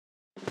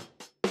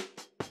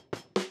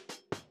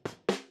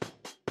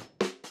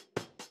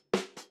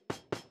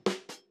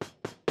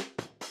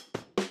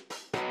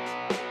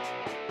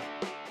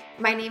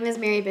My name is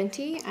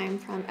Buente. I'm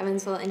from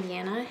Evansville,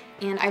 Indiana,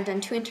 and I've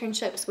done 2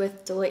 internships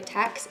with Deloitte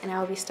Tax, and I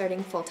will be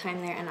starting full-time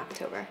there in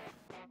October.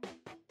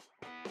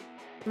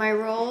 My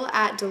role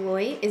at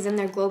Deloitte is in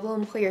their Global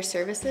Employer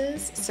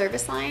Services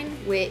service line,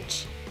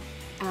 which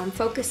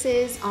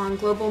focuses on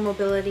global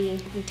mobility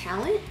and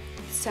talent.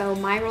 So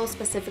my role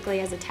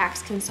specifically as a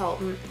tax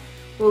consultant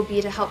will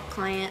be to help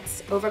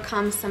clients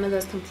overcome some of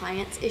those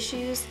compliance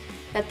issues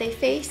that they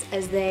face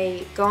as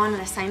they go on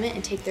an assignment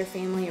and take their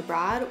family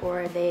abroad,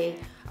 or they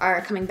are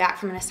coming back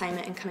from an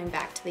assignment and coming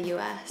back to the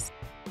US.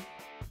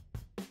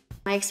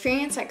 My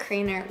experience at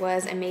Craner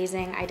was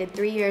amazing. I did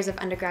 3 years of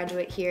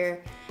undergraduate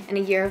here and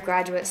a year of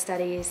graduate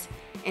studies,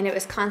 and it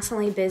was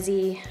constantly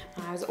busy.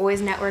 I was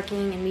always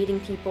networking and meeting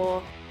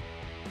people.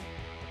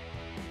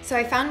 So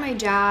I found my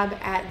job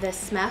at the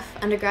SMEF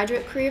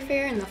undergraduate career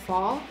fair in the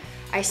fall.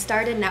 I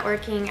started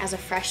networking as a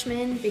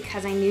freshman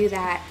because I knew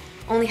that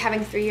only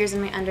having 3 years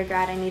in my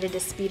undergrad, I needed to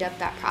speed up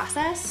that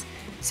process.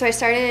 So I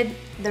started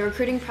the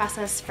recruiting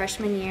process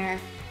freshman year.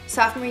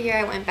 Sophomore year,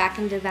 I went back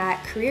into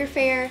that career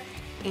fair,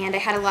 and I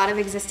had a lot of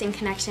existing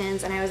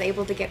connections, and I was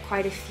able to get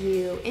quite a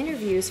few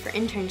interviews for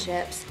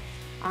internships.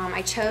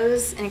 I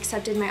chose and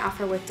accepted my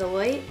offer with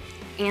Deloitte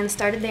and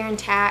started there in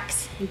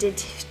tax and did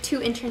 2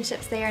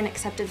 internships there and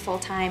accepted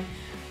full-time.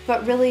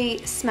 But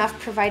really, SMEF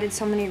provided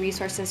so many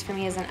resources for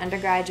me as an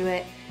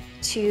undergraduate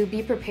to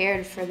be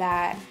prepared for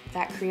that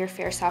career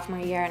fair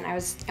sophomore year, and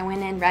I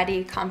went in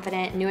ready,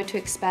 confident, knew what to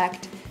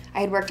expect. I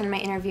had worked on my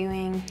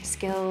interviewing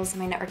skills,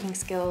 my networking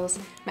skills,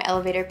 my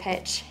elevator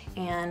pitch,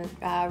 and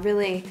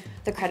really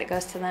the credit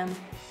goes to them.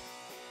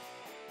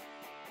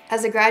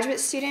 As a graduate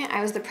student,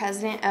 I was the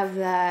president of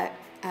the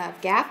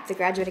GAP, the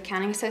Graduate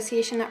Accounting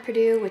Association at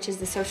Purdue, which is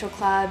the social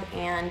club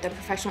and the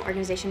professional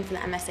organization for the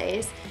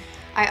MSAs.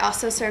 I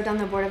also served on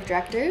the board of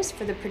directors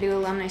for the Purdue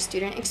Alumni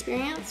Student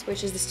Experience,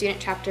 which is the student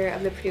chapter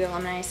of the Purdue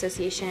Alumni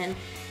Association.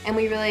 And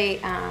we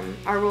really,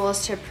 our role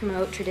is to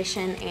promote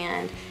tradition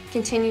and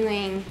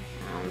continuing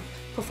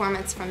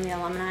performance from the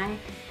alumni.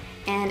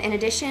 And in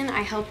addition,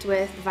 I helped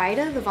with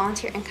VITA, the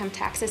Volunteer Income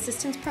Tax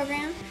Assistance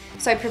Program.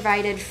 So I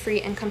provided free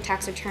income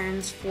tax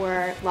returns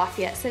for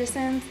Lafayette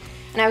citizens.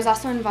 And I was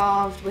also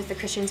involved with the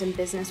Christians in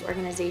Business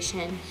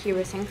organization here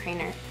within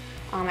Craner.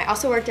 I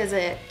also worked as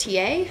a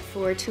TA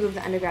for 2 of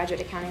the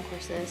undergraduate accounting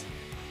courses.